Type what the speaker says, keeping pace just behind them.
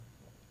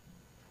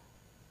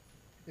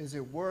Is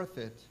it worth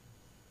it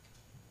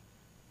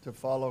to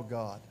follow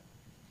God?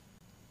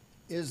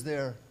 Is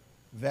there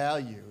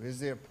value?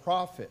 Is there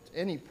profit,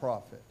 any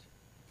profit,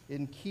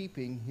 in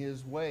keeping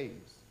His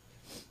ways?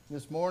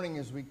 This morning,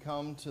 as we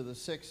come to the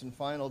sixth and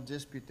final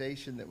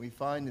disputation that we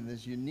find in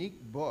this unique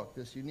book,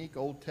 this unique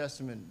Old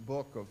Testament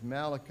book of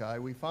Malachi,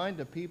 we find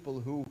a people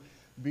who,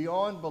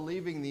 beyond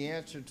believing the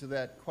answer to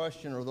that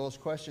question or those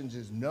questions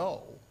is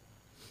no,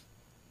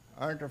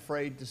 aren't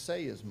afraid to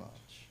say as much.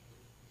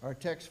 Our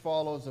text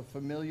follows a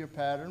familiar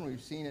pattern.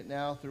 We've seen it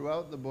now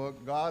throughout the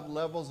book. God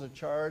levels a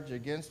charge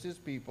against His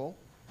people.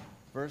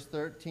 Verse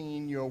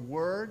 13, your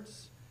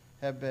words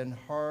have been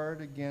hard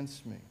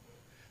against me.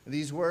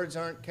 These words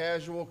aren't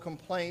casual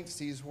complaints.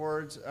 These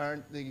words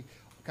aren't the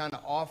kind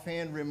of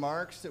offhand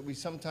remarks that we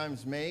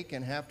sometimes make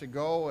and have to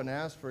go and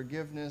ask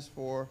forgiveness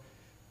for.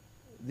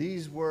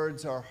 These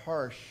words are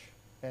harsh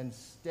and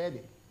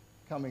steady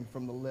coming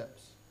from the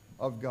lips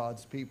of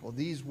God's people.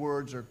 These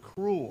words are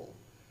cruel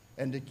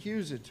and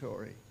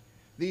accusatory.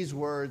 These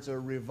words are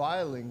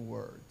reviling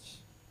words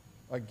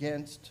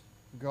against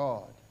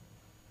God.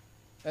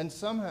 And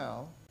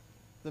somehow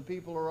the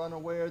people are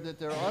unaware that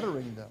they're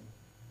uttering them.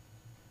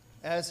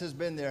 As has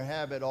been their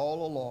habit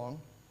all along,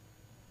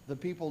 the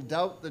people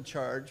doubt the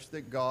charge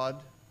that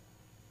God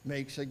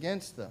makes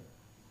against them.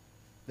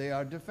 They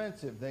are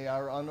defensive, they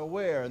are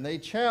unaware, and they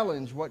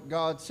challenge what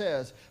God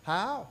says.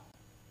 How?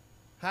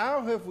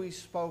 How have we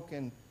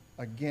spoken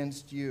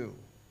against you?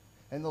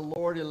 And the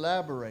Lord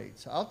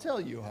elaborates. I'll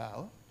tell you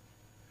how.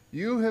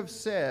 You have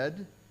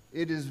said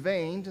it is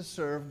vain to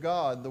serve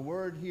God. The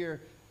word here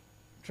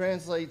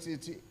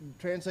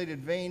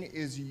translated vain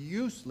is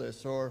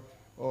useless or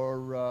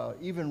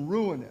even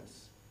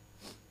ruinous.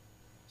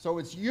 So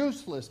it's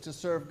useless to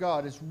serve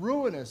God. It's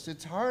ruinous.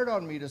 It's hard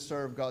on me to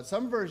serve God.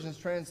 Some versions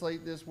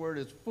translate this word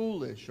as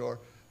foolish or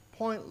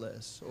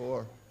pointless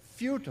or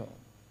futile.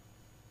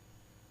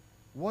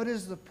 What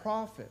is the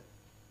profit,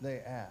 they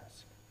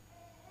ask,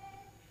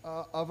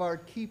 of our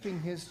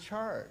keeping His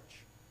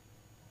charge,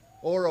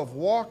 or of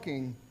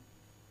walking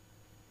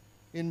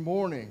in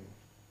mourning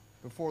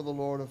before the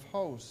Lord of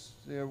hosts?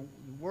 Their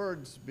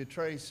words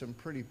betray some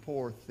pretty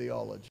poor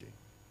theology.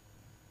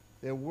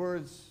 Their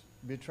words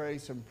betray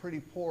some pretty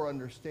poor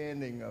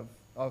understanding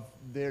of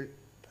their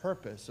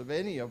purpose, of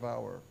any of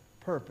our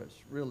purpose,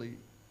 really,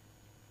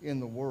 in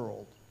the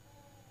world.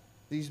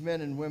 These men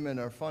and women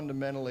are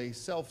fundamentally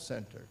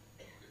self-centered.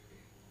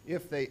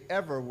 If they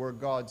ever were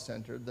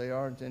God-centered, they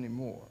aren't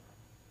anymore.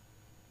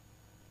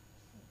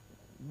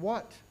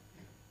 What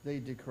they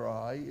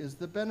decry is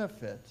the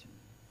benefit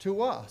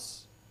to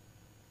us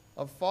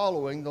of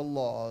following the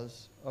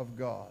laws of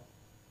God.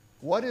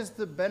 What is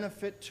the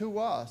benefit to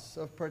us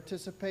of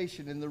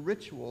participation in the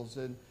rituals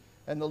and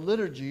the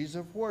liturgies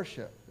of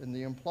worship? And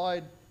the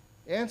implied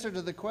answer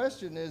to the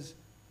question is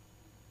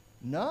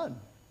none.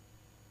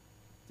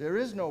 There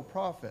is no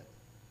profit,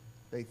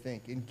 they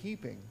think, in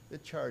keeping the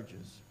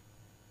charges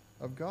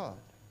of God.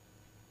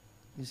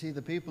 You see,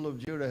 the people of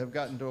Judah have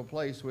gotten to a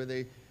place where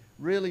they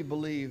really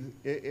believe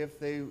if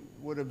they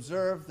would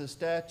observe the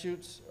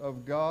statutes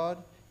of God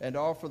and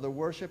offer the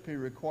worship He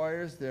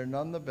requires, they're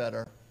none the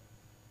better.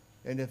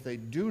 And if they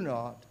do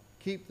not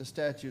keep the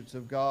statutes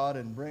of God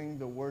and bring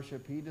the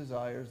worship He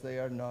desires, they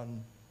are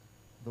none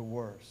the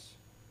worse.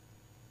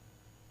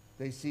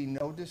 They see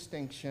no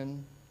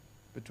distinction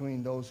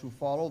between those who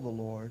follow the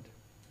Lord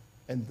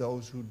and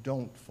those who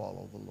don't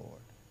follow the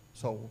Lord.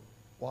 So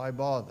why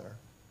bother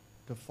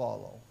to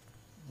follow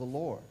the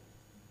Lord?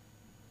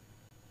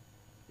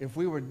 If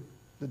we were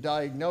the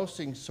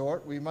diagnosing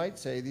sort, we might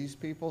say these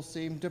people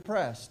seem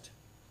depressed.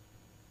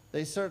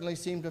 They certainly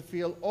seem to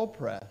feel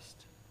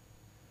oppressed.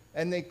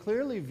 And they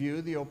clearly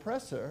view the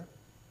oppressor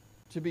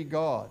to be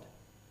God.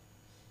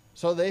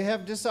 So they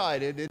have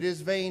decided it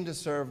is vain to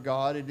serve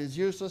God, it is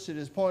useless, it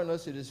is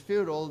pointless, it is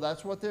futile.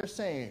 That's what they're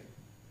saying.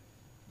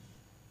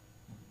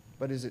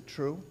 But is it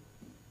true?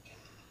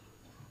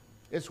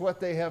 It's what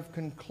they have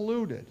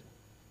concluded.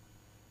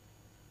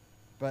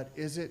 But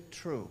is it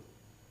true?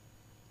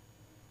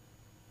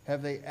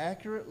 Have they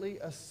accurately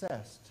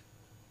assessed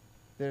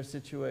their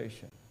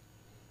situation?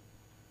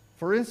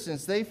 For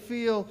instance, they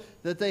feel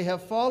that they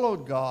have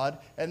followed God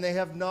and they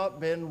have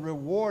not been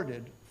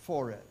rewarded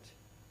for it.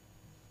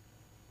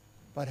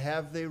 But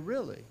have they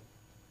really?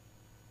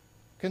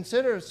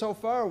 Consider so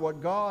far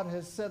what God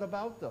has said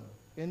about them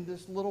in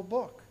this little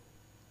book.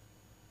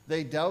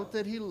 They doubt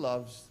that He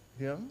loves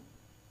Him.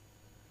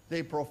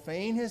 They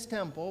profane His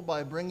temple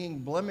by bringing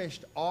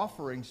blemished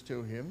offerings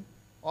to Him,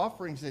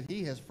 offerings that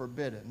He has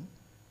forbidden.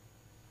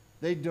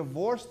 They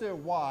divorce their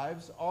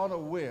wives on a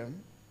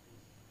whim,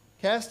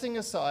 casting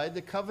aside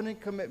the covenant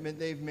commitment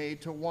they've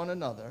made to one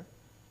another.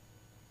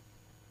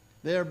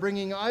 They are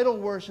bringing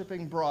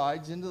idol-worshiping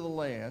brides into the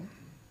land.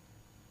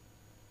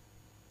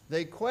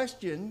 They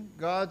question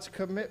God's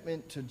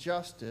commitment to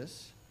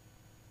justice.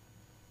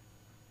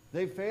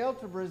 They fail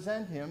to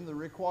present Him the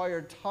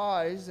required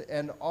tithes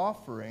and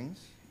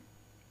offerings.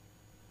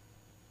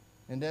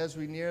 And as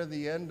we near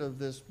the end of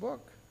this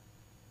book,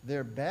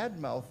 they're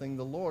bad-mouthing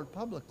the Lord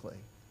publicly.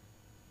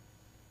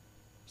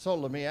 So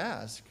let me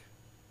ask,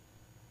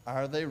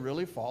 are they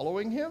really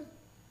following him?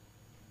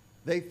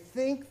 They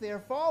think they're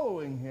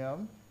following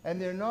him,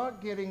 and they're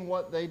not getting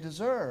what they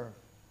deserve.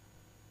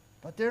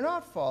 But they're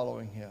not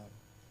following him.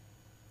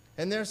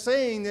 And they're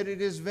saying that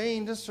it is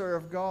vain to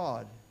serve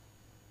God.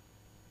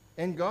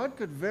 And God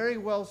could very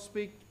well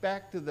speak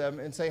back to them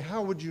and say,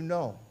 how would you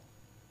know?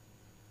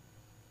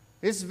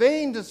 It's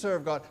vain to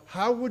serve God.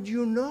 How would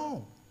you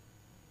know?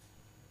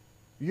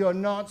 You're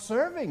not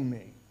serving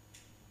me.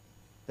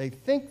 They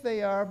think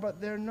they are,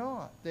 but they're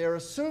not. They're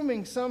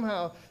assuming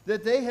somehow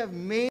that they have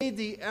made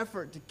the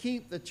effort to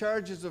keep the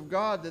charges of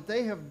God, that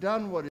they have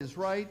done what is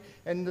right,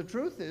 and the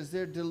truth is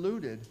they're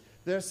deluded.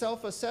 Their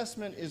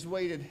self-assessment is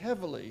weighted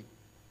heavily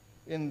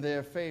in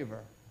their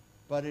favor,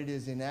 but it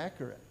is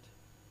inaccurate.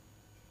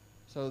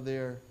 So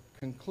their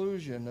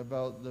conclusion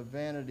about the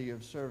vanity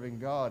of serving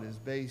God is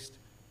based,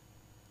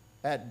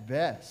 at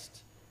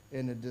best,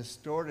 in a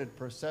distorted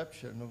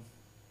perception of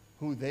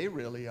who they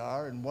really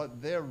are and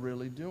what they're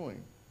really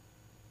doing.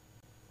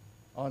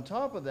 On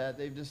top of that,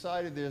 they've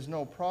decided there's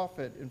no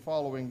profit in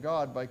following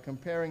God by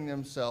comparing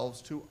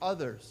themselves to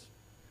others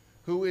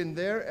who, in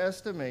their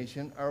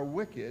estimation, are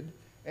wicked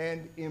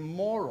and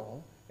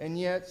immoral and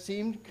yet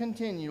seem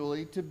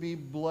continually to be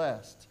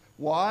blessed.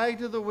 Why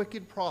do the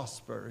wicked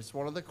prosper? It's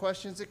one of the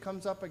questions that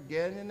comes up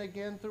again and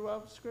again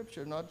throughout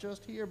Scripture, not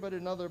just here, but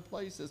in other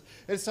places.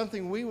 It's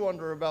something we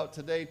wonder about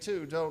today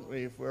too, don't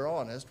we, if we're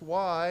honest?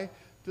 Why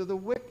do the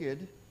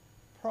wicked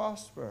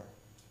prosper?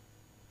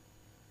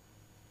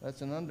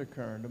 That's an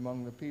undercurrent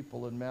among the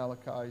people in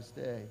Malachi's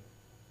day.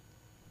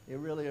 They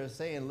really are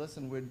saying,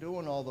 listen, we're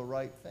doing all the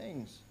right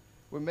things.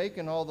 We're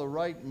making all the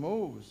right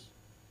moves.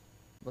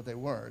 But they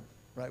weren't,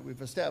 right?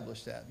 We've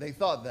established that. They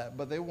thought that,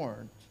 but they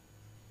weren't.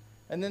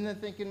 And then they're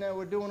thinking that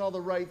we're doing all the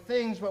right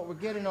things, but we're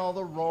getting all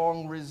the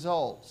wrong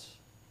results.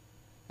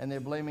 And they're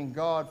blaming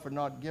God for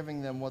not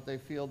giving them what they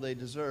feel they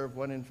deserve,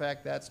 when in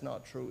fact that's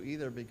not true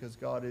either, because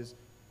God is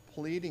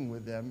pleading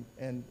with them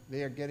and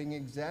they are getting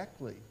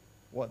exactly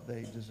what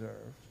they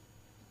deserve.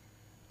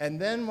 And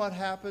then what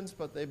happens?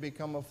 But they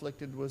become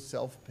afflicted with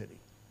self-pity.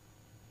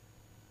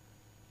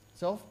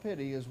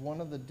 Self-pity is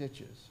one of the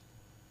ditches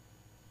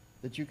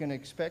that you can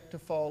expect to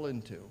fall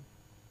into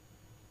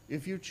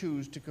if you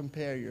choose to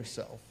compare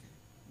yourself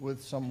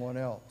with someone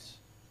else.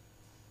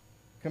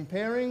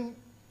 Comparing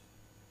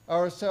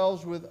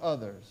ourselves with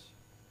others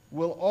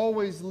will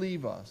always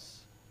leave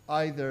us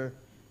either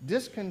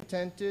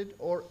discontented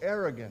or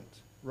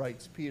arrogant,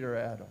 writes Peter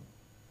Adam.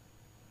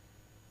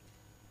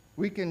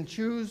 We can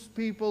choose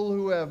people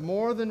who have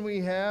more than we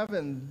have,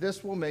 and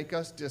this will make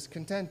us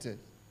discontented.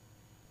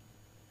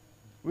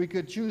 We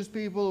could choose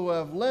people who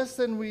have less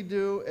than we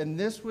do, and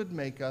this would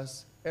make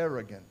us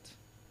arrogant.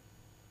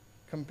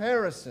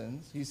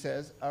 Comparisons, he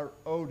says, are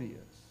odious.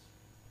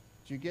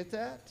 Do you get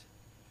that?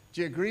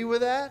 Do you agree with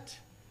that?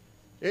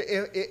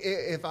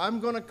 If I'm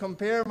going to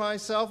compare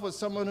myself with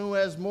someone who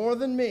has more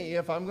than me,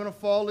 if I'm going to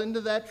fall into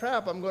that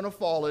trap, I'm going to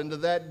fall into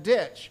that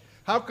ditch.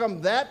 How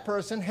come that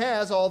person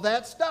has all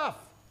that stuff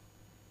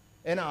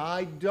and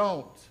I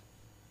don't?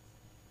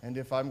 And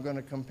if I'm going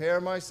to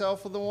compare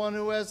myself with the one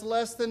who has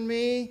less than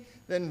me,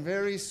 then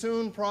very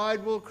soon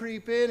pride will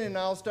creep in and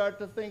I'll start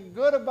to think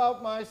good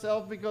about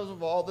myself because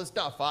of all the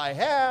stuff I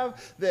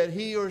have that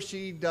he or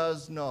she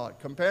does not.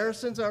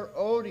 Comparisons are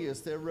odious.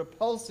 They're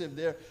repulsive.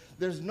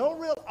 There's no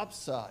real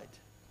upside.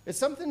 It's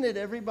something that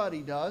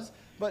everybody does,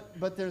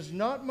 but there's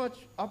not much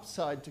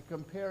upside to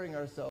comparing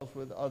ourselves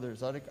with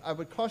others. I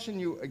would caution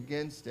you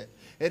against it.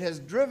 It has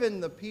driven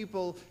the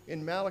people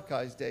in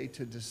Malachi's day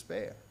to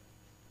despair.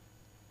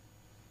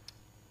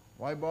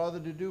 Why bother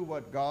to do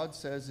what God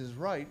says is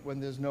right when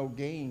there's no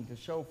gain to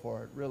show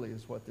for it, really,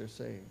 is what they're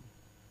saying.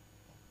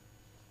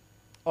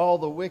 All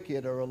the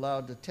wicked are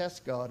allowed to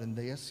test God and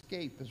they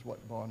escape, is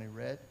what Bonnie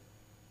read.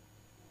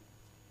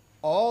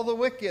 All the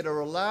wicked are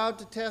allowed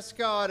to test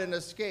God and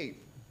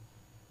escape.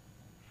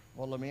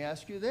 Well, let me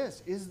ask you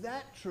this. Is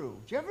that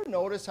true? Do you ever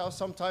notice how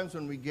sometimes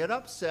when we get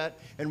upset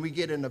and we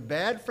get in a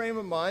bad frame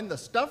of mind, the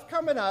stuff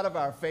coming out of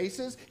our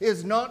faces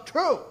is not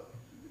true?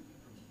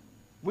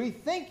 We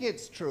think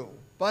it's true,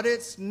 but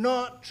it's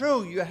not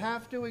true. You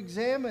have to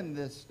examine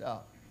this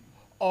stuff.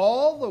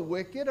 All the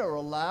wicked are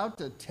allowed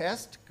to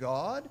test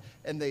God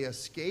and they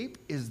escape.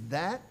 Is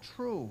that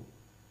true?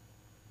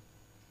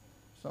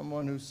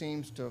 Someone who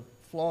seems to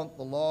flaunt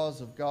the laws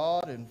of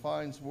God and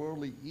finds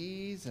worldly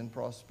ease and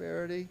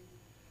prosperity,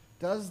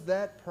 does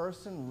that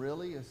person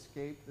really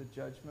escape the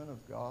judgment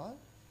of God?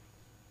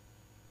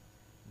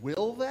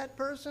 Will that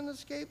person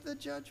escape the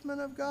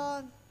judgment of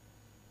God?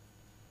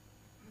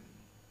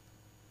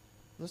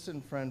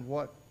 Listen, friend,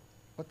 what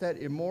that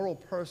immoral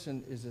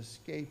person is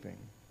escaping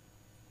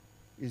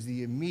is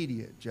the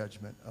immediate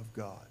judgment of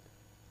God.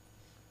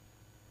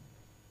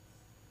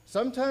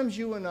 Sometimes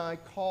you and I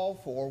call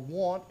for,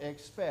 want,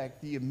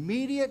 expect the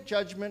immediate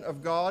judgment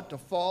of God to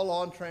fall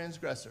on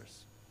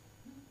transgressors.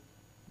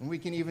 And we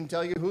can even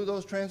tell you who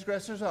those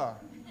transgressors are.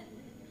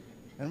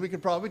 And we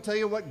could probably tell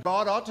you what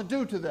God ought to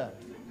do to them.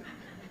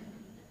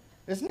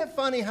 Isn't it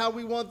funny how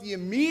we want the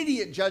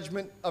immediate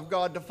judgment of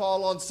God to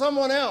fall on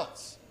someone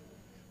else?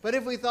 But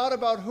if we thought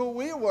about who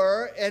we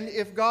were, and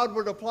if God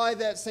would apply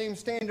that same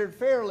standard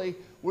fairly,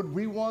 would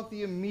we want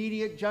the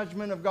immediate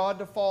judgment of God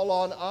to fall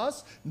on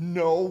us?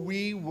 No,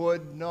 we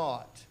would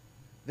not.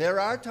 There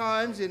are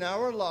times in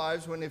our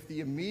lives when if the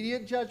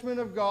immediate judgment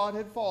of God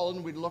had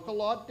fallen, we'd look a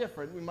lot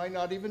different. We might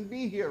not even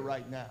be here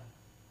right now.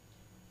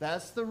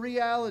 That's the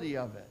reality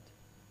of it.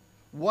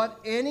 What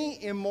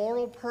any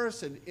immoral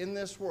person in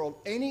this world,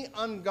 any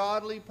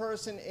ungodly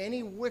person,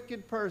 any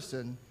wicked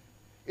person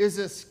is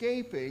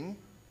escaping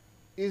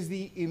is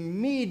the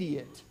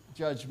immediate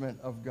judgment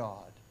of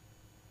God.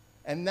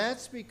 And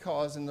that's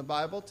because, and the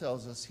Bible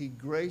tells us, he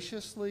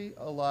graciously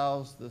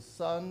allows the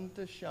sun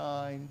to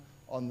shine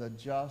on the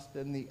just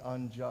and the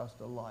unjust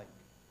alike.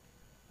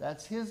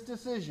 That's his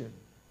decision.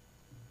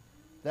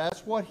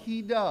 That's what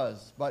he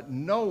does. But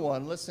no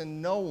one,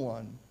 listen, no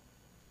one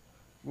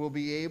will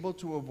be able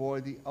to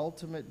avoid the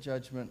ultimate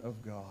judgment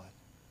of God.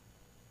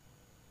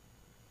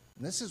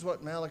 And this is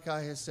what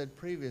Malachi has said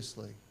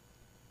previously.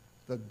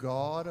 The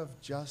God of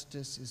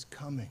justice is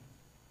coming.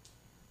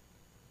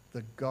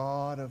 The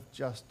God of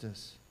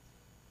justice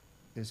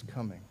is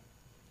coming.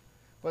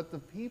 But the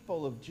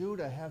people of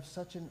Judah have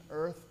such an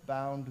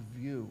earthbound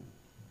view.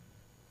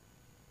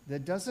 There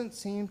doesn't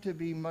seem to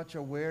be much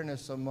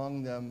awareness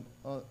among them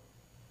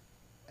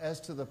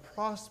as to the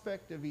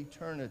prospect of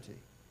eternity.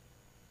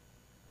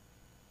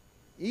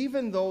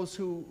 Even those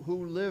who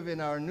live in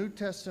our New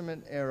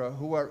Testament era,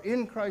 who are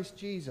in Christ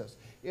Jesus,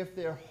 if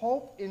their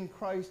hope in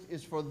Christ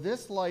is for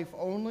this life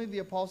only, the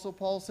Apostle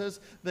Paul says,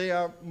 they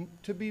are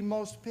to be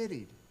most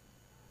pitied.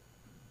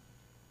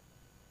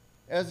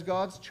 As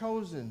God's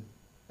chosen,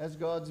 as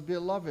God's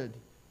beloved,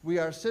 we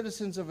are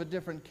citizens of a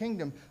different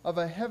kingdom, of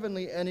a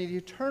heavenly and an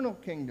eternal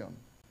kingdom.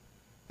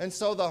 And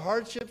so the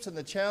hardships and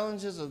the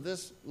challenges of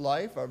this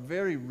life are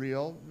very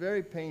real,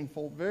 very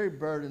painful, very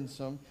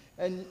burdensome.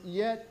 And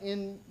yet,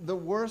 in the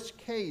worst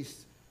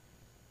case,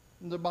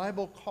 the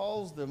Bible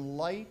calls them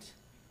light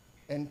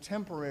and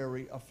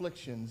temporary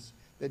afflictions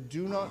that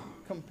do not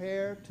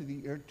compare to the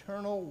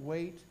eternal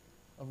weight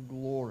of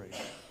glory.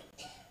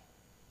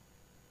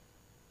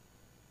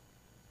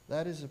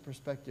 That is a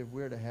perspective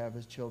we're to have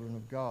as children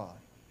of God.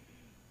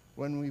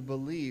 When we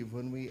believe,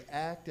 when we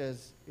act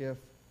as if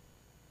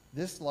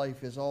this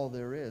life is all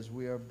there is,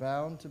 we are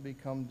bound to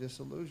become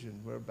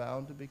disillusioned. We're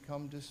bound to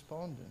become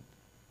despondent.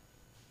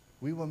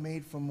 We were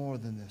made for more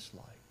than this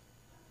life.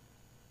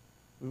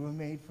 We were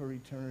made for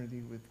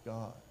eternity with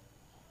God.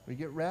 We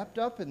get wrapped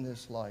up in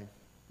this life.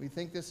 We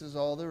think this is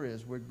all there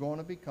is. We're going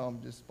to become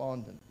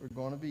despondent. We're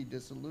going to be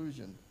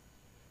disillusioned.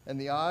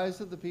 And the eyes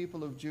of the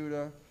people of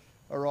Judah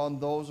are on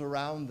those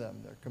around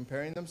them. They're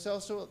comparing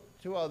themselves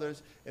to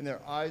others, and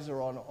their eyes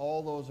are on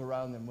all those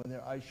around them, when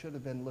their eyes should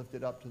have been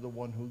lifted up to the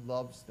one who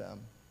loves them,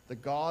 the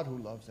God who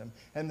loves them,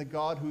 and the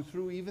God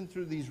who, even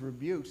through these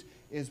rebukes,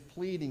 is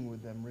pleading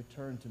with them,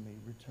 return to me,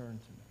 return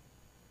to me.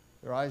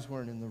 Their eyes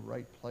weren't in the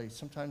right place.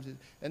 Sometimes,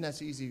 and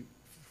that's easy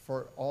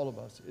for all of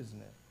us,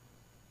 isn't it?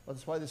 Well,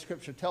 that's why the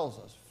Scripture tells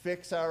us,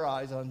 fix our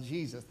eyes on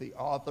Jesus, the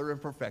author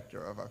and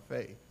perfecter of our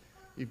faith.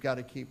 You've got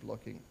to keep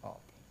looking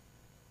up.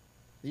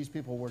 These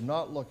people were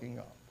not looking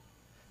up.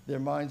 Their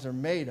minds are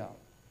made up,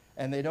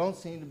 and they don't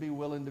seem to be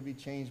willing to be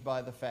changed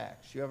by the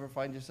facts. You ever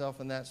find yourself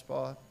in that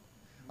spot?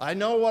 I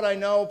know what I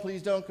know.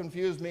 Please don't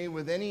confuse me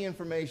with any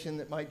information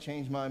that might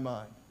change my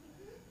mind.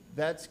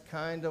 That's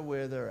kind of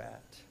where they're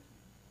at.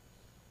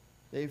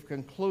 They've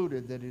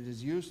concluded that it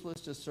is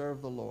useless to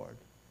serve the Lord.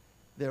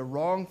 Their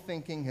wrong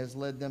thinking has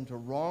led them to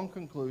wrong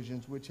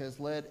conclusions, which has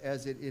led,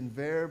 as it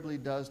invariably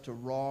does, to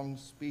wrong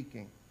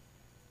speaking.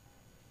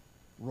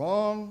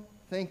 Wrong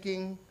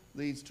thinking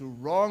leads to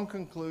wrong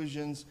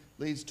conclusions,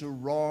 leads to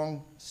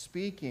wrong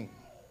speaking.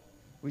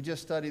 We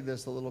just studied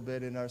this a little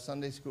bit in our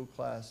Sunday school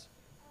class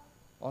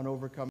on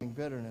overcoming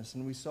bitterness.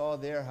 And we saw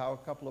there how a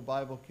couple of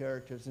Bible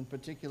characters, in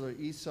particular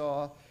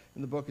Esau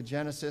in the book of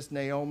Genesis,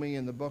 Naomi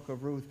in the book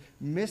of Ruth,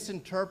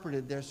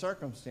 misinterpreted their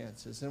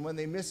circumstances. And when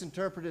they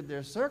misinterpreted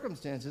their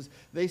circumstances,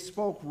 they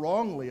spoke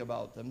wrongly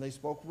about them. They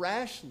spoke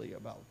rashly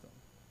about them.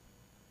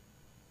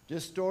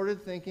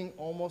 Distorted thinking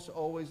almost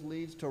always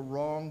leads to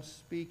wrong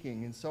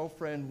speaking. And so,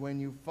 friend, when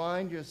you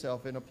find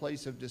yourself in a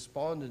place of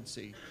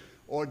despondency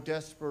or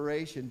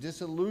desperation,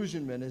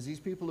 disillusionment, as these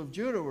people of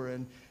Judah were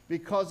in,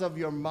 because of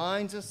your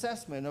mind's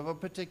assessment of a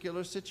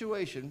particular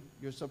situation,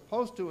 you're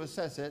supposed to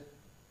assess it,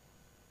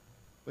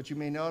 but you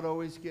may not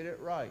always get it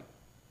right.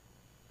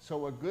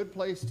 So a good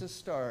place to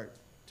start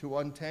to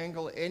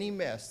untangle any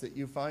mess that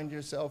you find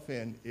yourself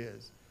in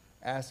is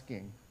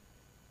asking,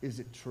 is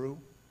it true?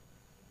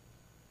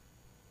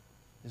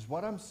 Is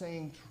what I'm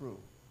saying true?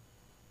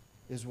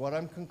 Is what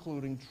I'm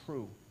concluding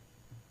true?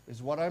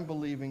 Is what I'm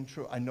believing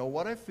true? I know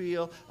what I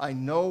feel. I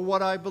know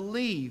what I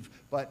believe.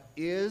 But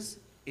is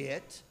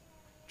it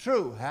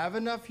true? Have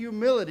enough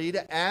humility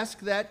to ask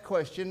that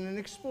question and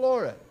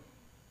explore it.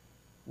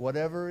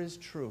 Whatever is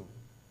true,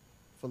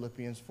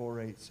 Philippians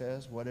 4:8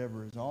 says,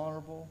 whatever is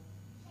honorable,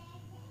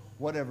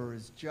 whatever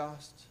is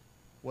just,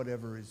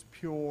 whatever is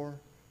pure,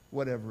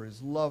 whatever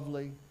is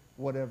lovely,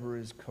 whatever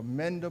is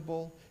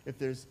commendable, if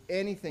there's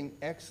anything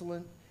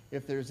excellent,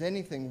 if there's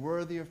anything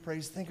worthy of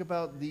praise, think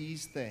about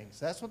these things.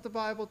 That's what the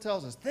Bible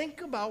tells us.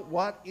 Think about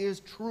what is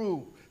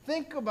true.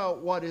 Think about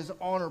what is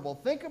honorable.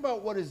 Think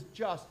about what is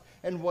just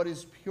and what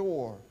is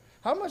pure.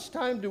 How much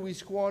time do we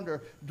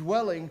squander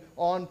dwelling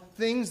on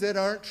things that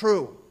aren't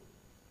true?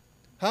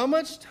 How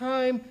much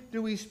time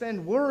do we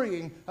spend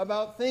worrying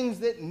about things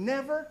that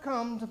never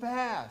come to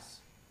pass?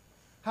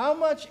 How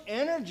much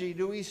energy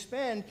do we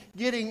spend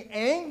getting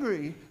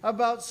angry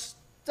about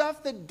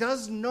stuff that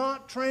does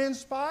not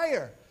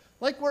transpire?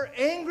 Like we're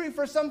angry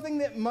for something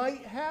that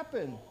might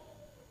happen.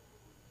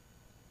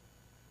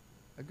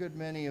 A good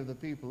many of the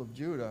people of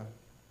Judah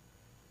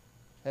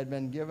had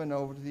been given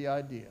over to the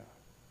idea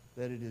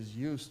that it is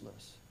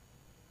useless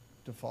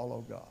to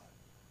follow God.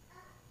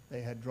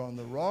 They had drawn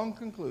the wrong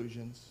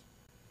conclusions,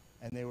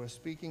 and they were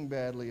speaking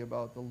badly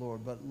about the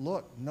Lord. But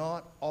look,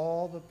 not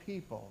all the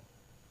people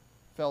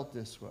felt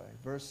this way.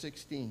 Verse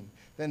 16,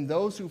 then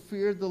those who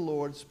feared the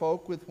Lord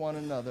spoke with one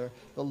another.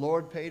 The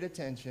Lord paid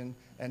attention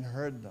and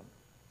heard them.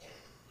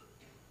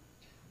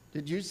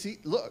 Did you see?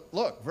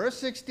 Look, verse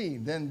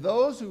 16. Then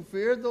those who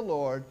feared the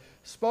Lord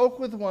spoke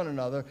with one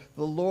another.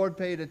 The Lord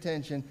paid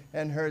attention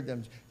and heard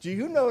them. Do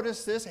you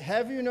notice this?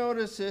 Have you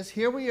noticed this?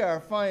 Here we are,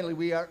 finally.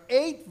 We are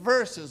 8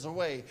 verses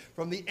away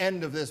from the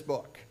end of this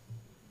book.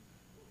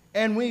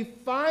 And we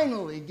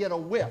finally get a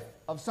whiff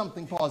of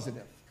something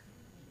positive.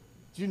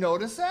 Do you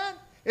notice that?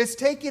 It's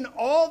taken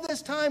all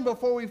this time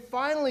before we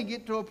finally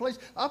get to a place.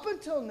 Up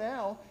until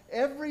now,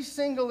 every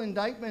single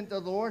indictment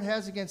that the Lord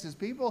has against his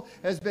people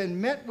has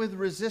been met with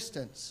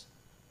resistance.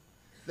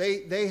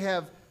 They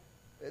have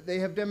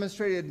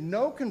demonstrated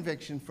no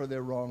conviction for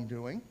their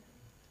wrongdoing.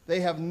 They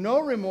have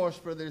no remorse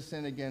for their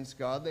sin against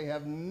God. They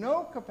have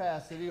no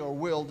capacity or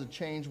will to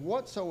change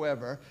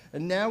whatsoever.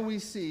 And now we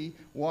see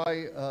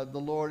why the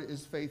Lord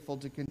is faithful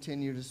to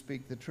continue to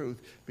speak the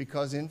truth.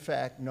 Because in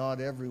fact, not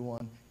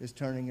everyone is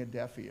turning a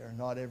deaf ear.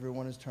 Not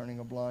everyone is turning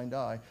a blind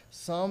eye.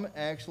 Some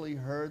actually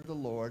heard the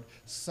Lord.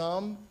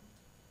 Some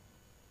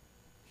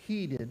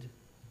heeded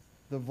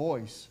the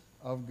voice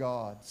of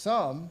God.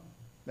 Some,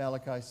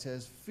 Malachi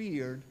says,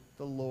 feared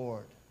the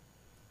Lord.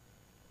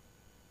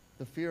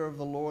 The fear of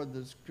the Lord,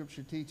 the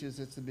Scripture teaches,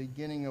 it's the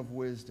beginning of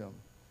wisdom.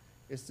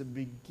 It's the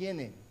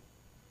beginning.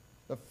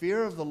 The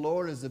fear of the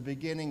Lord is the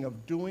beginning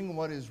of doing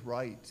what is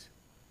right,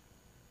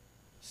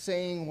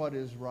 saying what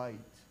is right,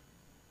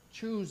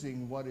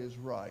 choosing what is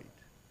right.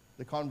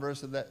 The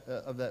converse of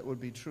that would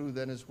be true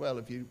then as well.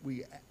 If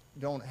we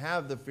don't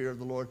have the fear of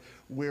the Lord,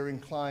 we're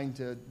inclined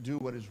to do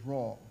what is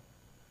wrong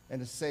and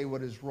to say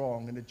what is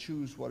wrong and to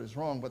choose what is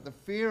wrong. But the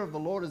fear of the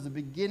Lord is the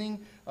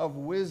beginning of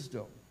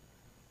wisdom.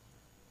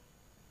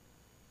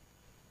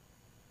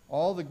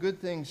 All the good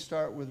things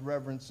start with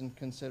reverence and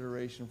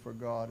consideration for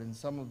God. And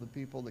some of the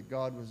people that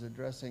God was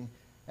addressing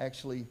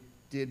actually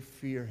did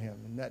fear him.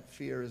 And that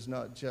fear is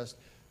not just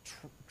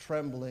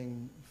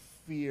trembling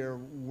fear,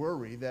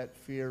 worry. That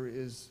fear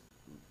is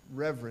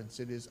reverence.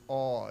 It is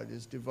awe. It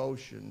is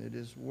devotion. It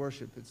is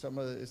worship. It's some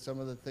of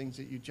the things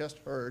that you just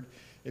heard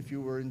if you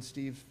were in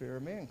Steve's Fear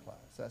of Man class.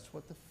 That's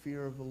what the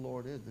fear of the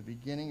Lord is, the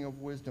beginning of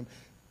wisdom.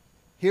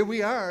 Here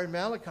we are in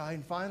Malachi,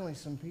 and finally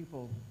some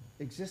people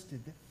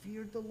existed that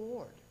feared the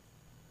Lord.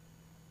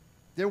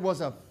 There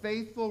was a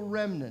faithful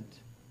remnant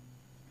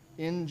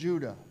in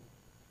Judah.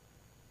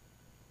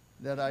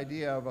 That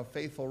idea of a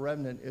faithful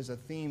remnant is a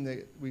theme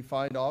that we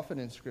find often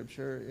in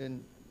Scripture.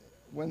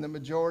 When the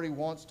majority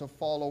wants to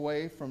fall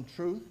away from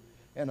truth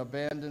and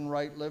abandon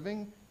right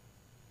living,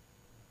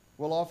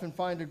 we'll often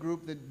find a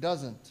group that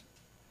doesn't.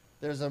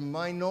 There's a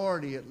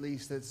minority, at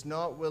least, that's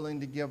not willing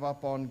to give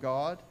up on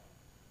God,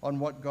 on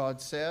what God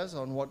says,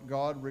 on what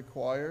God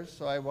requires.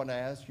 So I want to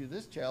ask you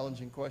this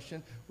challenging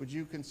question. Would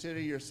you consider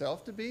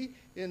yourself to be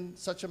in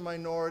such a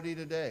minority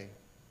today?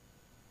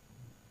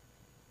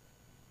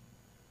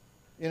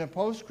 In a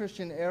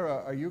post-Christian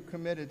era, are you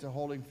committed to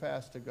holding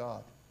fast to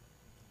God?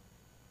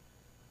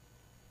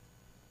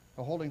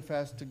 To holding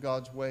fast to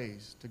God's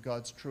ways, to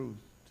God's truth,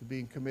 to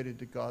being committed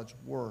to God's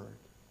word?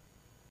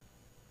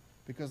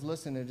 Because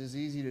listen, it is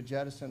easy to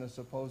jettison a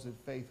supposed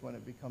faith when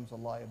it becomes a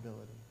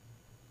liability.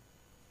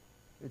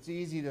 It's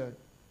easy to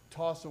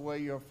toss away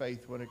your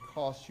faith when it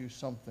costs you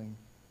something.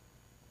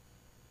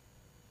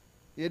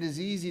 It is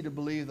easy to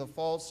believe the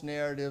false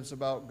narratives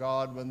about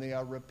God when they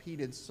are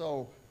repeated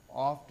so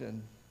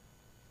often.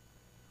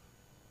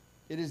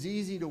 It is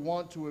easy to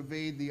want to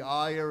evade the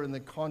ire and the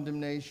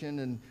condemnation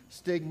and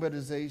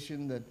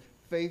stigmatization that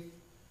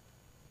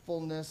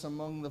faithfulness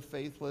among the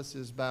faithless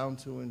is bound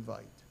to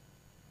invite.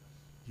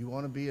 You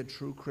want to be a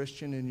true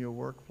Christian in your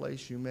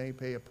workplace? You may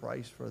pay a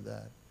price for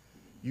that.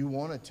 You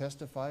want to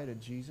testify to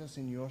Jesus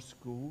in your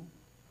school?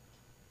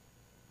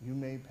 You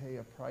may pay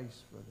a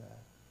price for that.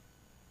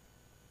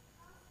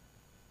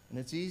 And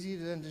it's easy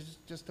then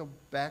just to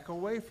back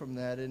away from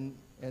that and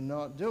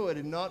not do it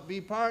and not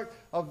be part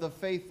of the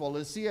faithful.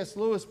 As C.S.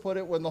 Lewis put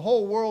it, when the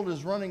whole world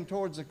is running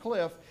towards a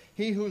cliff,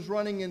 he who's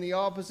running in the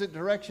opposite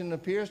direction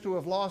appears to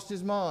have lost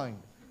his mind.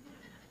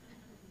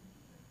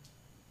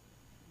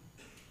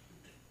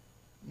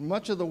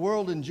 Much of the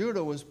world in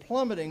Judah was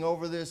plummeting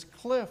over this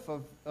cliff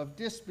of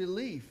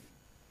disbelief.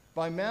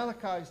 By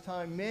Malachi's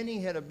time,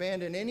 many had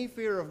abandoned any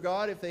fear of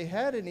God. If they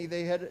had any,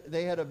 they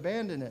had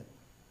abandoned it.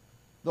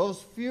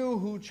 Those few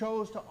who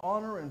chose to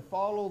honor and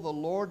follow the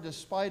Lord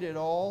despite it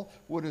all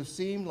would have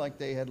seemed like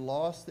they had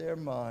lost their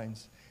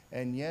minds,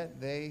 and yet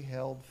they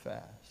held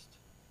fast.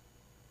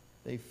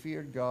 They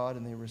feared God,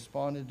 and they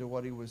responded to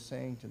what he was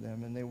saying to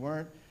them, and they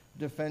weren't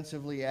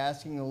defensively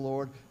asking the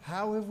Lord,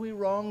 how have we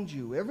wronged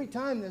you? Every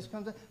time this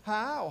comes up,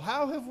 how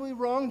have we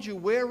wronged you?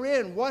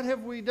 Wherein? What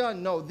have we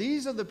done? No,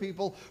 these are the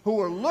people who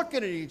are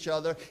looking at each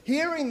other,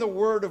 hearing the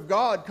word of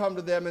God come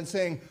to them and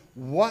saying,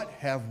 what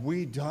have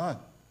we done?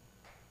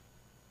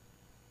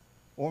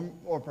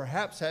 Or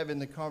perhaps having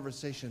the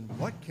conversation,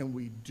 what can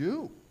we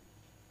do?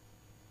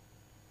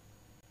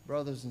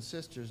 Brothers and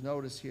sisters,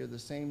 notice here the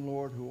same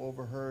Lord who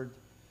overheard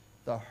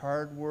the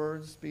hard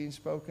words being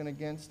spoken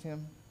against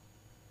him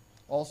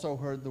also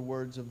heard the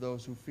words of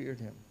those who feared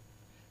him.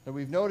 Now,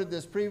 we've noted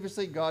this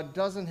previously. God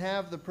doesn't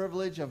have the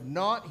privilege of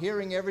not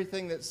hearing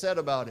everything that's said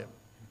about him.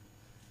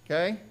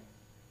 Okay?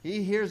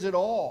 He hears it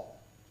all.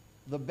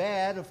 The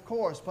bad, of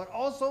course, but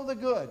also the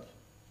good.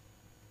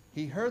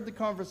 He heard the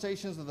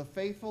conversations of the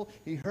faithful.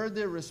 He heard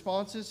their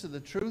responses to the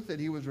truth that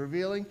he was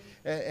revealing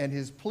and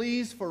his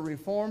pleas for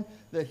reform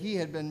that he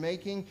had been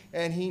making,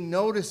 and he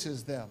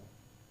notices them.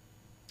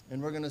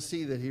 And we're going to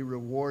see that he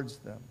rewards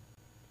them,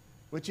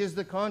 which is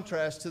the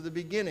contrast to the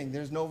beginning.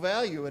 There's no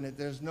value in it.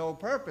 There's no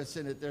purpose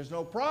in it. There's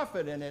no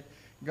profit in it.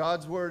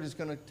 God's word is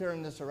going to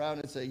turn this around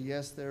and say,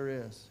 yes, there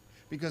is.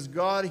 Because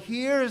God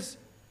hears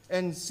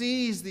and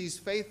sees these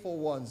faithful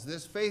ones,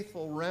 this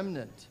faithful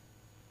remnant.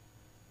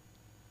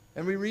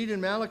 And we read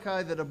in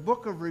Malachi that a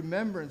book of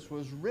remembrance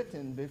was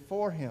written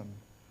before him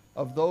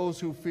of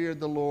those who feared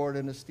the Lord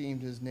and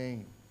esteemed his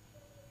name.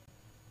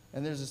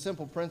 And there's a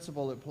simple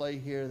principle at play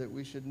here that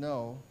we should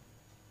know.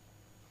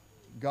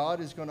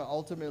 God is going to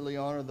ultimately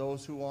honor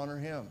those who honor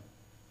him.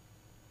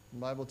 The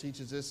Bible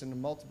teaches this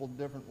in multiple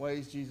different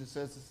ways. Jesus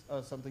says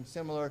something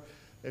similar.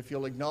 If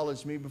you'll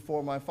acknowledge me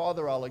before my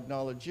Father, I'll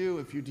acknowledge you.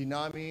 If you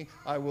deny me,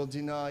 I will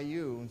deny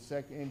you.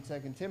 In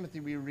 2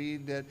 Timothy, we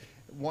read that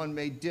one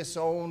may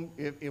disown,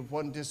 if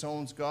one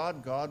disowns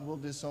God, God will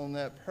disown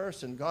that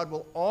person. God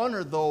will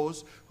honor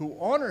those who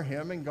honor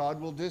him, and God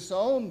will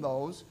disown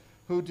those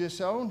who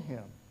disown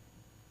him.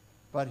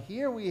 But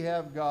here we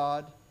have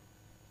God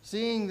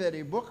seeing that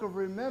a book of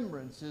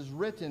remembrance is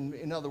written,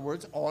 in other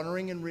words,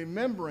 honoring and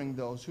remembering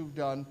those who've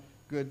done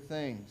good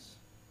things.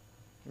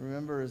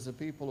 Remember, as the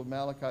people of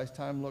Malachi's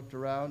time looked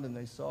around and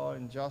they saw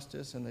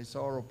injustice and they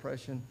saw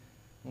oppression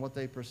and what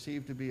they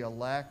perceived to be a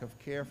lack of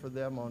care for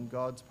them on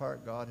God's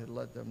part, God had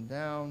let them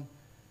down.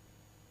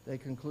 They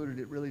concluded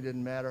it really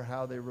didn't matter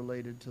how they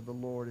related to the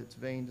Lord. It's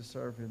vain to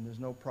serve him. There's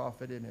no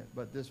profit in it.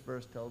 But this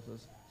verse tells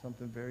us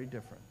something very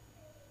different.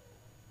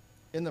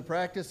 In the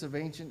practice of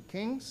ancient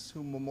kings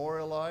who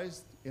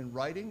memorialized in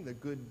writing the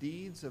good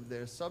deeds of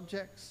their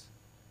subjects,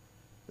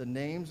 the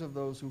names of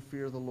those who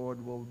fear the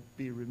Lord will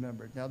be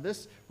remembered. Now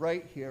this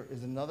right here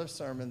is another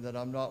sermon that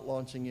I'm not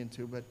launching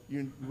into, but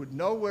you would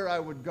know where I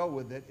would go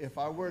with it if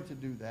I were to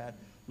do that.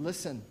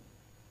 Listen,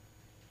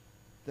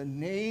 the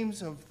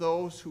names of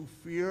those who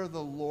fear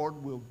the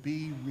Lord will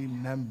be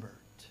remembered.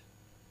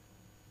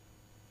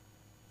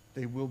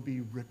 They will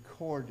be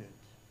recorded.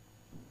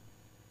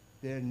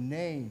 Their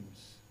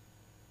names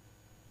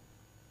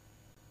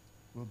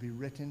will be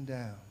written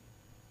down.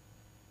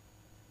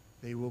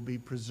 They will be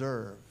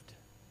preserved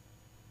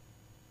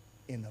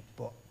in a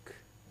book.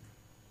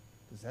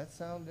 Does that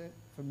sound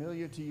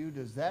familiar to you?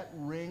 Does that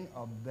ring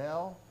a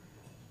bell?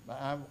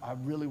 I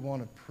really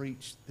want to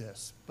preach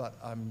this, but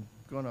I'm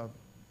going to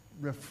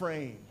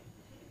refrain.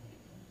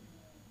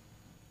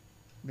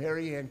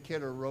 Mary Ann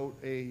Kidder wrote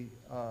a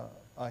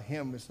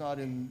hymn. It's not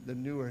in the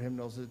newer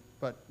hymnals,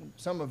 but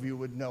some of you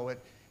would know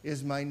it.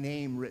 Is my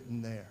name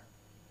written there?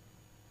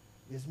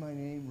 Is my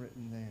name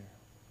written there?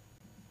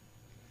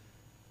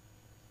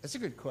 That's a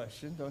good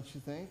question, don't you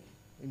think?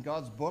 In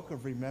God's book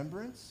of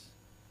remembrance,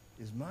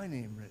 is my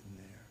name written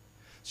there?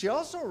 She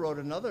also wrote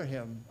another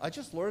hymn. I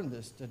just learned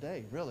this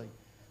today, really.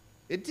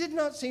 It did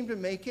not seem to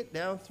make it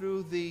down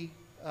through the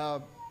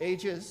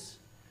ages.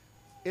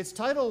 Its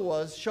title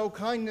was, Show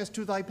Kindness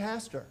to Thy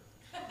Pastor.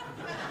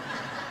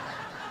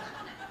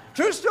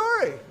 True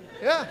story,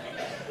 yeah.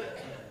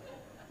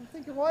 I'm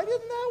thinking, why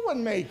didn't that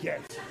one make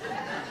it?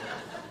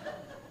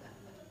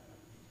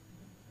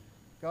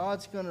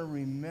 God's going to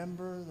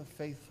remember the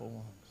faithful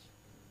ones.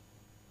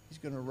 He's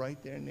going to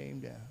write their name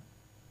down.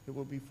 It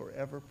will be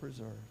forever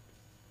preserved.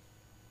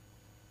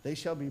 They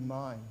shall be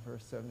mine,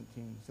 verse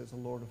 17, says the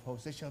Lord of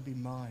hosts. They shall be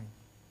mine.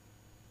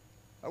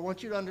 I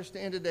want you to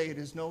understand today, it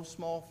is no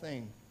small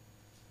thing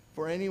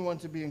for anyone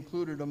to be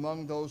included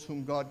among those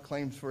whom God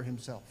claims for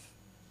himself.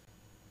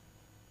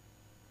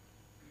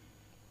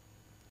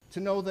 To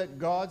know that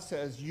God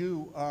says,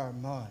 you are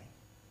mine,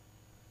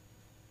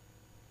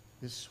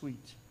 is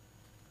sweet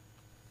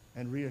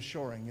and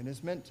reassuring, and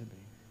is meant to be.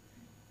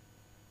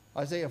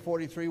 Isaiah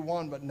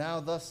 43:1, but now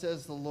thus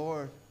says the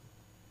Lord,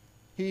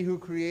 He who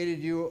created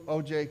you,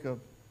 O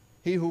Jacob,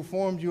 He who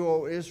formed you,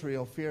 O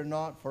Israel, fear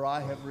not, for I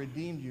have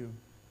redeemed you.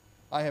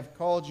 I have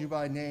called you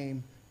by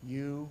name.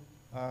 You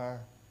are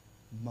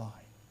mine.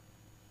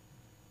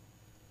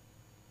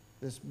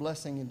 This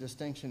blessing and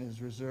distinction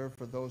is reserved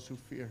for those who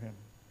fear him,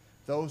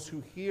 those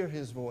who hear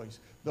his voice,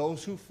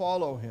 those who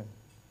follow him.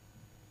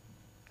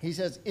 He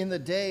says, in the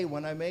day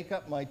when I make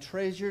up my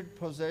treasured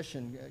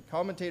possession,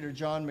 commentator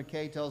John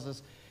Mackay tells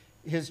us,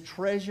 his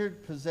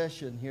treasured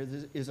possession here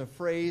is a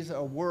phrase,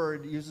 a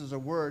word, uses a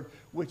word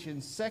which in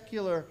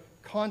secular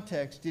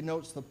context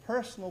denotes the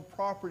personal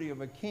property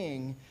of a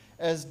king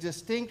as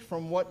distinct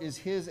from what is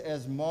his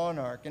as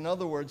monarch. In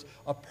other words,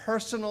 a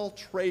personal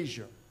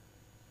treasure.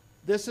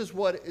 This is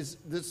what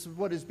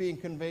is being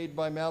conveyed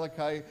by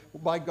Malachi,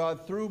 by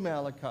God through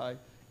Malachi.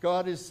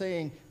 God is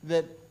saying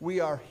that we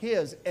are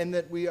his and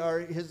that we are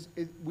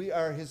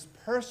his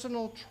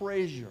personal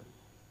treasure.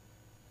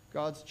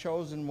 God's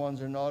chosen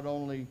ones are not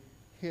only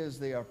his,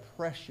 they are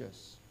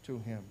precious to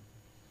him.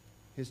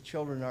 His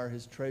children are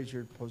his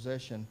treasured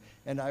possession,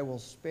 and I will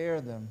spare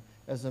them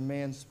as a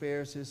man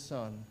spares his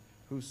son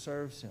who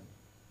serves him.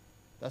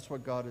 That's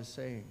what God is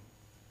saying.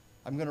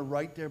 I'm going to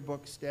write their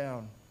books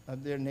down,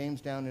 their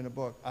names down in a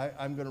book.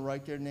 I'm going to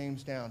write their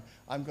names down.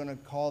 I'm going to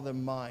call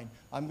them mine.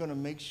 I'm going to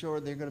make sure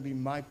they're going to be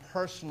my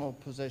personal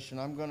possession.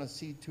 I'm going to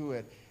see to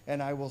it,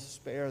 and I will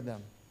spare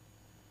them.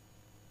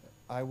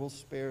 I will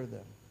spare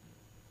them.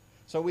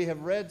 So we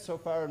have read so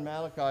far in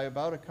Malachi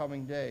about a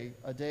coming day,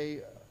 a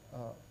day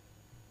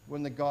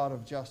when the God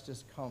of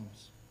justice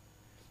comes.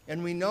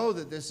 And we know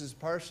that this is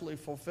partially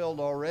fulfilled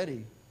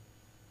already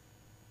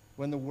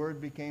when the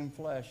Word became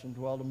flesh and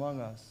dwelt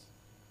among us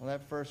on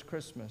that first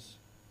Christmas.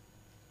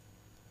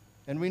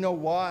 And we know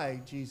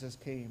why Jesus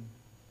came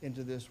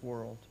into this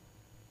world.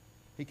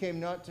 He came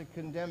not to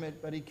condemn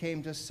it, but he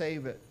came to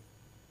save it,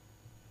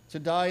 to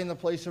die in the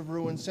place of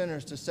ruined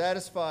sinners, to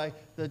satisfy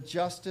the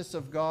justice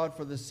of God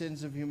for the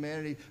sins of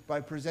humanity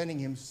by presenting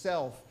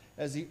himself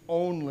as the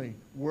only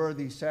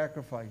worthy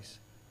sacrifice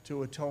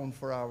to atone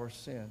for our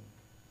sin.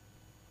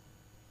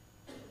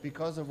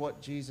 Because of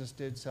what Jesus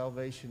did,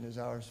 salvation is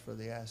ours for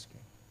the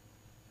asking.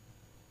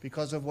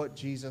 Because of what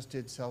Jesus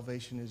did,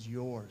 salvation is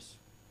yours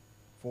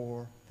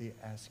for the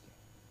asking.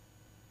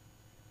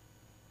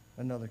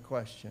 Another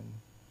question: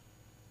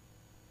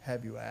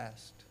 have you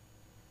asked?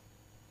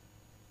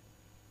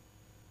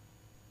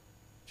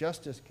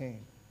 Justice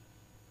came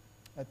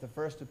at the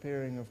first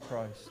appearing of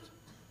Christ,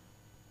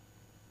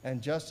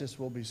 and justice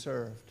will be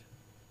served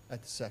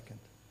at the second.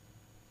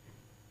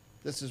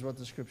 This is what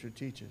the Scripture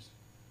teaches.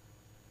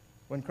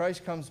 When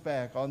Christ comes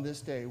back on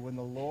this day, when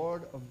the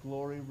Lord of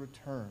glory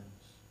returns,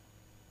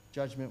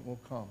 judgment will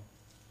come.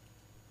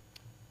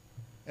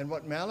 And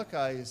what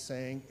Malachi is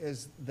saying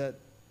is that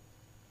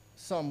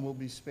some will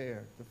be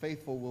spared. The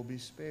faithful will be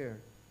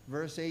spared.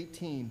 Verse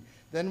 18,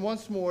 then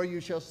once more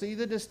you shall see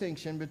the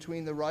distinction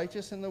between the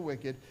righteous and the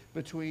wicked,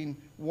 between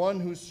one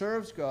who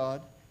serves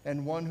God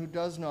and one who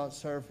does not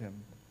serve him.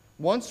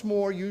 Once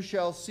more you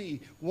shall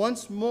see.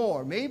 Once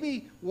more.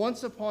 Maybe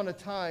once upon a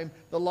time,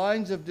 the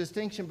lines of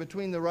distinction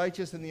between the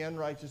righteous and the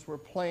unrighteous were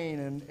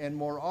plain and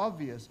more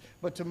obvious.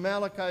 But to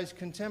Malachi's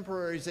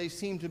contemporaries, they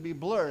seem to be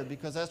blurred,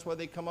 because that's why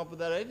they come up with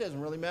that. It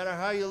doesn't really matter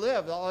how you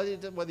live.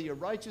 Whether you're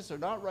righteous or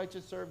not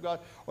righteous, serve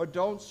God or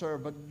don't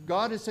serve. But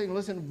God is saying,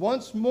 listen,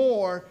 once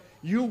more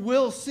you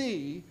will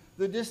see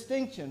the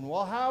distinction.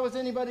 Well, how is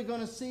anybody going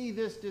to see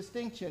this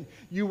distinction?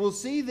 You will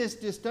see this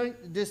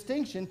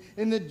distinction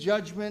in the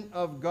judgment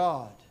of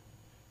God.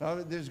 Now,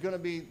 there's going to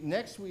be,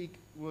 next week,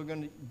 we're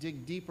going to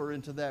dig deeper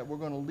into that. We're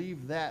going to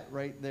leave that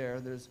right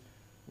there. There's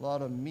a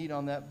lot of meat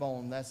on that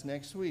bone. That's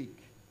next week.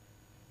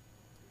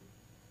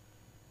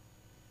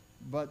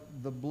 But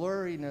the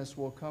blurriness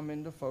will come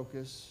into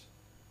focus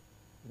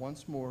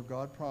once more,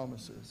 God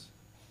promises,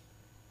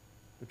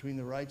 between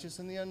the righteous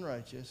and the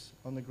unrighteous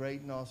on the great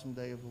and awesome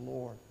day of the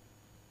Lord.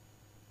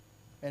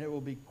 And it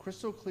will be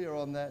crystal clear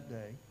on that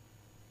day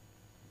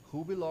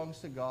who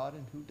belongs to God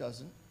and who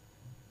doesn't,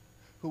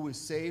 who is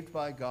saved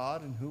by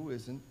God and who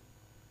isn't,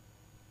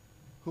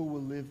 who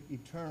will live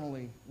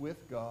eternally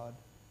with God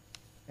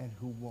and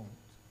who won't.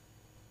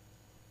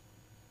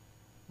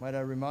 Might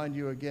I remind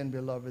you again,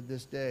 beloved,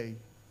 this day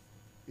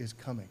is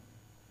coming.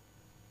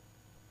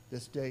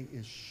 This day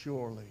is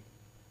surely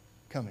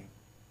coming.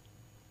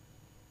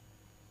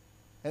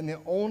 And the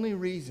only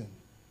reason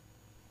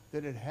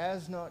that it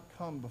has not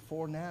come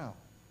before now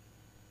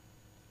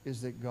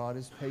is that God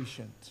is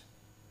patient,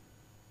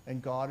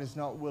 and God is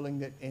not willing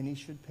that any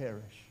should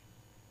perish,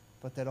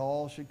 but that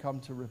all should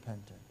come to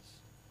repentance.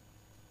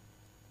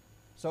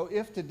 So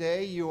if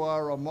today you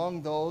are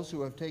among those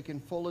who have taken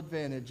full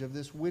advantage of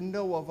this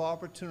window of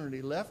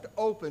opportunity left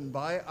open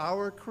by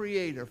our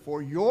Creator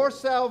for your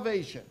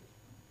salvation,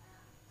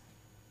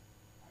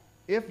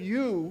 if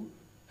you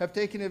have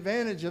taken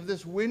advantage of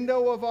this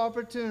window of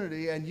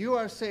opportunity and you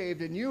are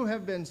saved and you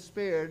have been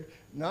spared,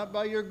 not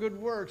by your good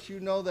works,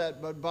 you know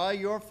that, but by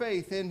your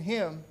faith in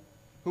Him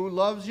who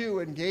loves you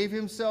and gave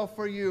Himself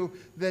for you,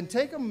 then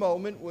take a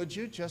moment, would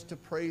you, just to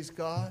praise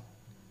God?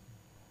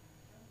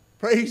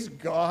 Praise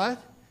God.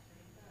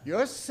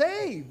 You're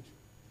saved.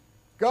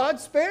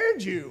 God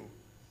spared you,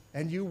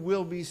 and you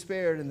will be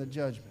spared in the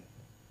judgment.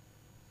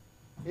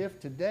 If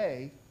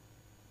today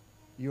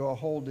you are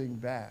holding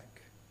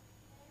back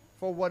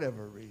for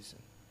whatever reason,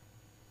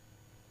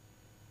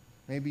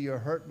 maybe you're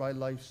hurt by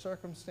life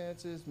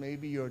circumstances,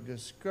 maybe you're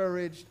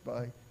discouraged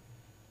by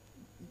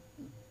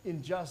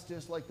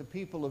injustice like the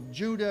people of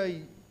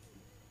Judah,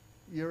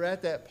 you're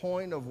at that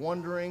point of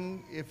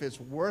wondering if it's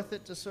worth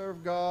it to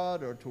serve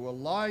God or to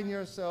align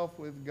yourself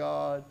with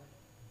God,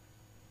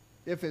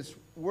 if it's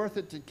worth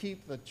it to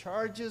keep the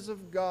charges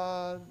of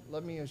God.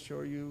 Let me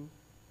assure you,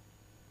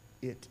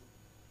 it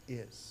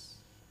is.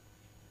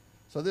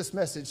 So this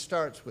message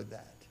starts with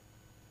that.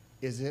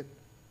 Is it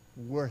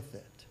worth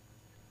it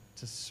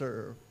to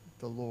serve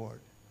the Lord?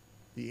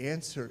 The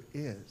answer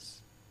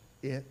is,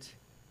 it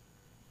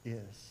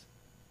is.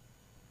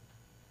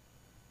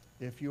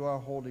 If you are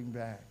holding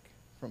back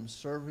from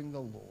serving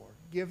the Lord,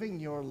 giving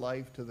your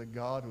life to the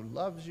God who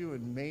loves you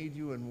and made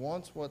you and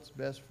wants what's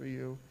best for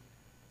you,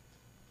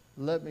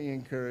 let me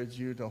encourage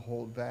you to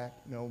hold back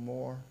no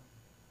more.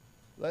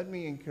 Let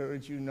me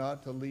encourage you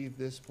not to leave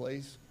this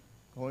place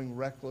going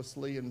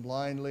recklessly and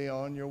blindly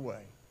on your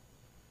way,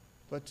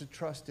 but to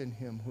trust in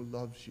Him who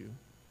loves you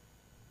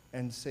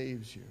and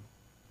saves you.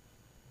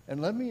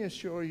 And let me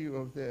assure you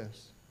of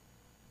this: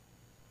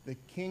 the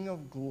King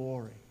of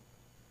glory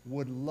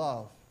would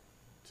love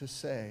to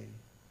say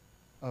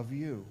of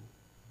you,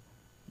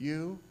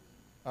 you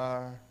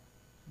are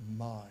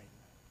mine.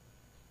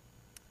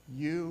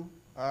 You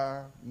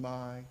are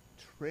my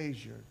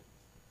treasured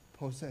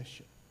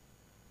possession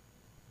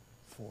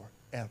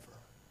forever.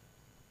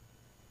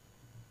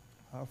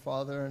 Our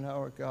Father and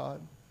our God,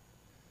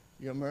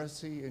 your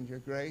mercy and your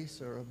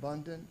grace are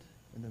abundant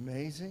and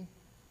amazing.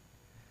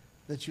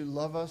 That you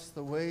love us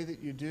the way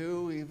that you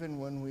do, even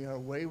when we are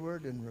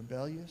wayward and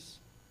rebellious,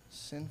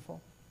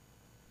 sinful.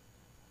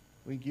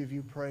 We give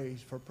you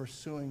praise for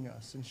pursuing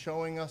us and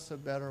showing us a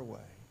better way.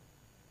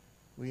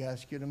 We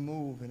ask you to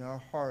move in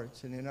our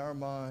hearts and in our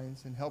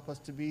minds and help us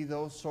to be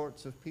those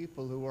sorts of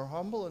people who are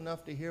humble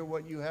enough to hear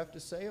what you have to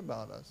say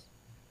about us,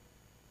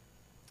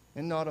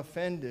 and not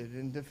offended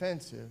and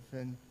defensive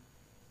and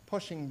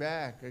pushing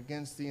back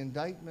against the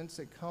indictments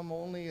that come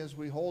only as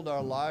we hold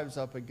our lives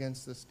up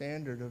against the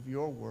standard of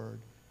your word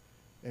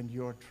and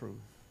your truth.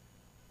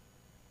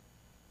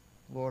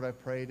 Lord, I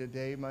pray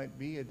today might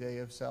be a day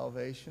of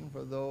salvation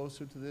for those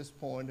who to this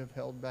point have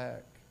held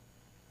back.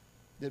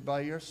 That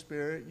by your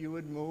Spirit you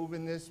would move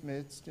in this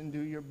midst and do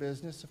your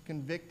business of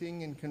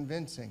convicting and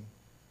convincing,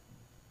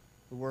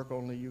 the work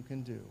only you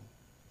can do.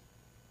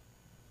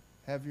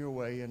 Have your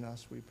way in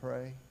us, we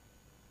pray.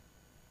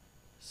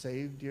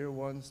 Save dear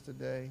ones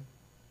today,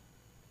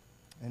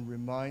 and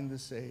remind the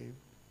saved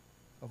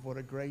of what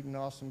a great and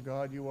awesome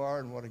God you are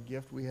and what a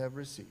gift we have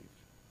received.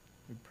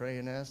 We pray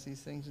and ask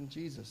these things in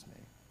Jesus'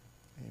 name.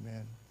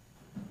 Amen.